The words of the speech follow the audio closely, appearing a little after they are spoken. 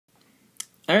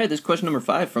Alright, this is question number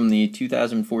 5 from the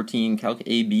 2014 Calc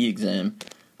AB exam,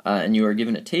 and you are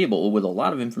given a table with a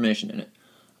lot of information in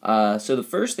it. So the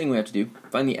first thing we have to do,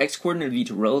 find the x-coordinate of each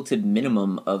relative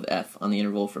minimum of f on the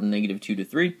interval from -2 to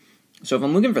 3. So if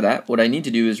I'm looking for that, what I need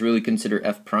to do is really consider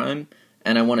f prime,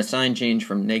 and I want a sign change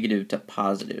from negative to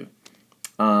positive.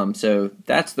 So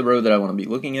that's the row that I want to be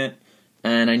looking at,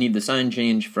 and I need the sign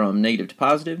change from negative to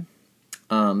positive.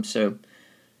 So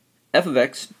f of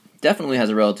x definitely has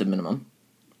a relative minimum.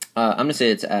 I'm going to say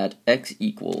it's at x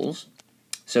equals,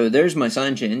 so there's my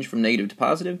sign change from negative to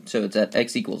positive, so it's at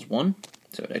x equals 1,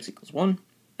 so at x equals 1,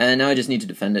 and now I just need to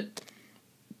defend it.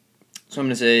 So I'm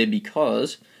going to say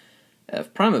because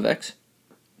f prime of x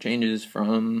changes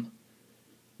from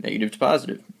negative to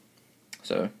positive,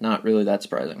 so not really that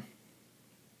surprising.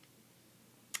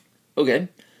 Okay,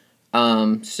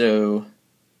 so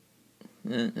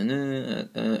at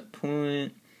that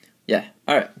point, yeah,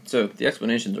 alright, so the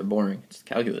explanations are boring. It's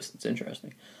calculus, it's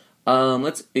interesting.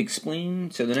 Let's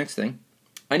explain, so the next thing,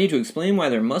 I need to explain why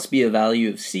there must be a value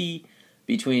of c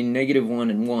between -1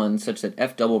 and 1 such that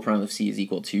f double prime of c is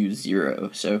equal to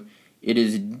 0. So it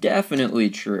is definitely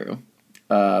true.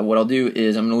 What I'll do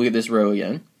is I'm going to look at this row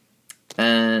again,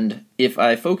 and if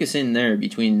I focus in there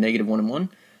between -1 and 1,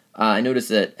 I notice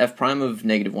that f prime of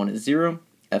 -1 is 0,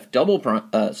 f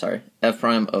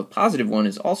prime of positive 1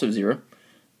 is also 0,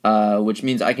 which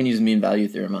means I can use the mean value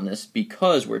theorem on this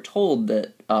because we're told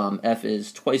that f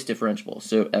is twice differentiable,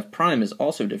 so f prime is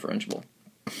also differentiable.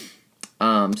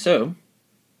 So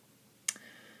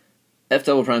f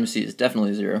double prime of c is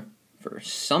definitely 0 for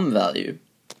some value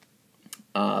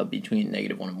between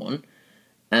 -1 and 1,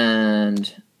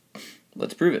 and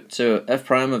let's prove it. So f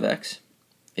prime of x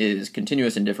is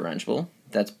continuous and differentiable.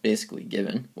 That's basically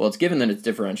given. Well, it's given that it's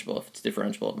differentiable. If it's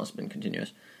differentiable, it must have been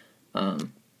continuous.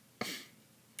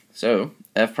 So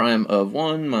f prime of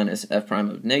 1 minus f prime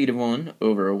of -1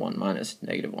 over 1 minus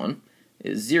 -1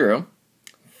 is 0,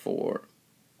 for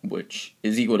which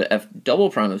is equal to f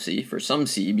double prime of c for some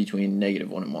c between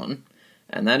 -1 and 1,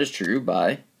 and that is true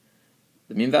by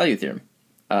the mean value theorem.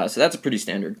 So that's a pretty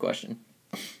standard question,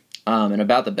 and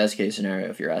about the best case scenario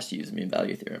if you're asked to use the mean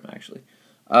value theorem, actually.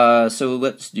 So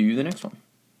let's do the next one.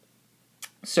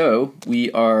 So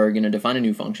we are going to define a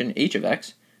new function, h of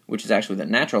x, which is actually the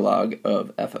natural log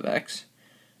of f of x,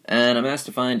 and I'm asked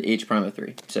to find h prime of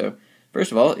 3. So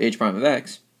first of all, h prime of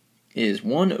x is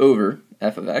 1 over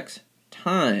f of x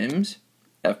times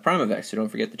f prime of x, so don't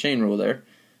forget the chain rule there,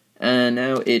 and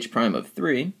now h prime of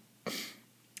 3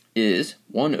 is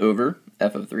 1 over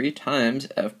f of 3 times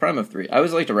f prime of 3. I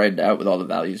always like to write it out with all the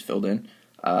values filled in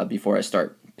before I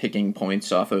start picking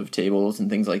points off of tables and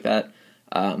things like that.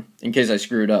 In case I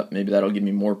screw it up, maybe that'll give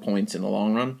me more points in the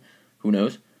long run. Who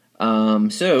knows?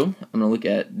 So I'm going to look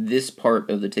at this part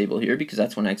of the table here because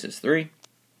that's when x is 3.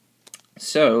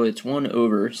 So it's 1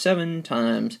 over 7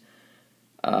 times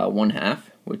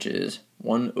 1/2, which is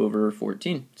 1 over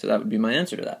 14. So that would be my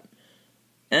answer to that.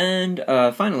 And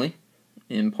finally,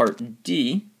 in part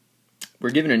D,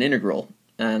 we're given an integral.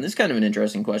 And this is kind of an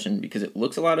interesting question because it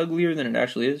looks a lot uglier than it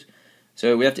actually is.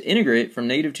 So we have to integrate from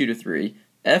 -2 to 3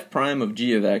 f prime of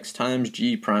g of x times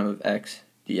g prime of x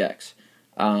dx.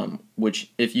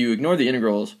 Which, if you ignore the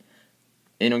integral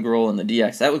and the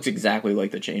dx, that looks exactly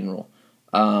like the chain rule.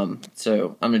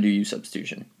 So I'm going to do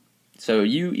u-substitution. So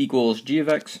u equals g of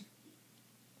x.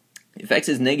 If x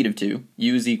is -2,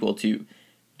 u is equal to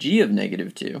g of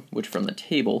 -2, which from the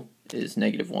table is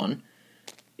 -1.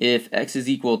 If x is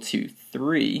equal to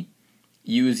 3,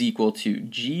 u is equal to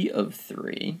g of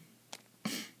 3,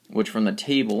 which from the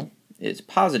table is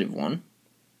 +1.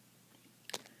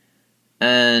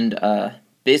 And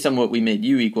based on what we made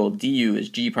u equal, du is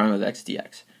g prime of x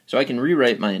dx. So I can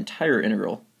rewrite my entire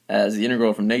integral as the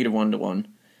integral from -1 to 1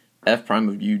 f prime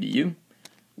of u du,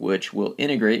 which will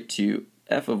integrate to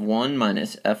f of 1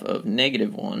 minus f of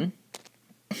 -1.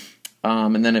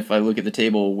 And then if I look at the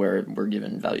table where we're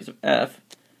given values of f,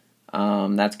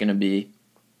 that's going to be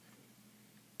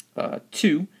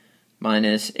 2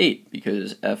 minus 8,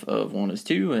 because f of 1 is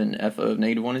 2 and f of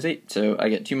 -1 is 8. So I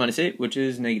get 2 minus 8, which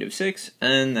is -6,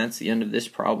 and that's the end of this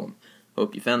problem.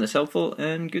 Hope you found this helpful,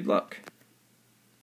 and good luck.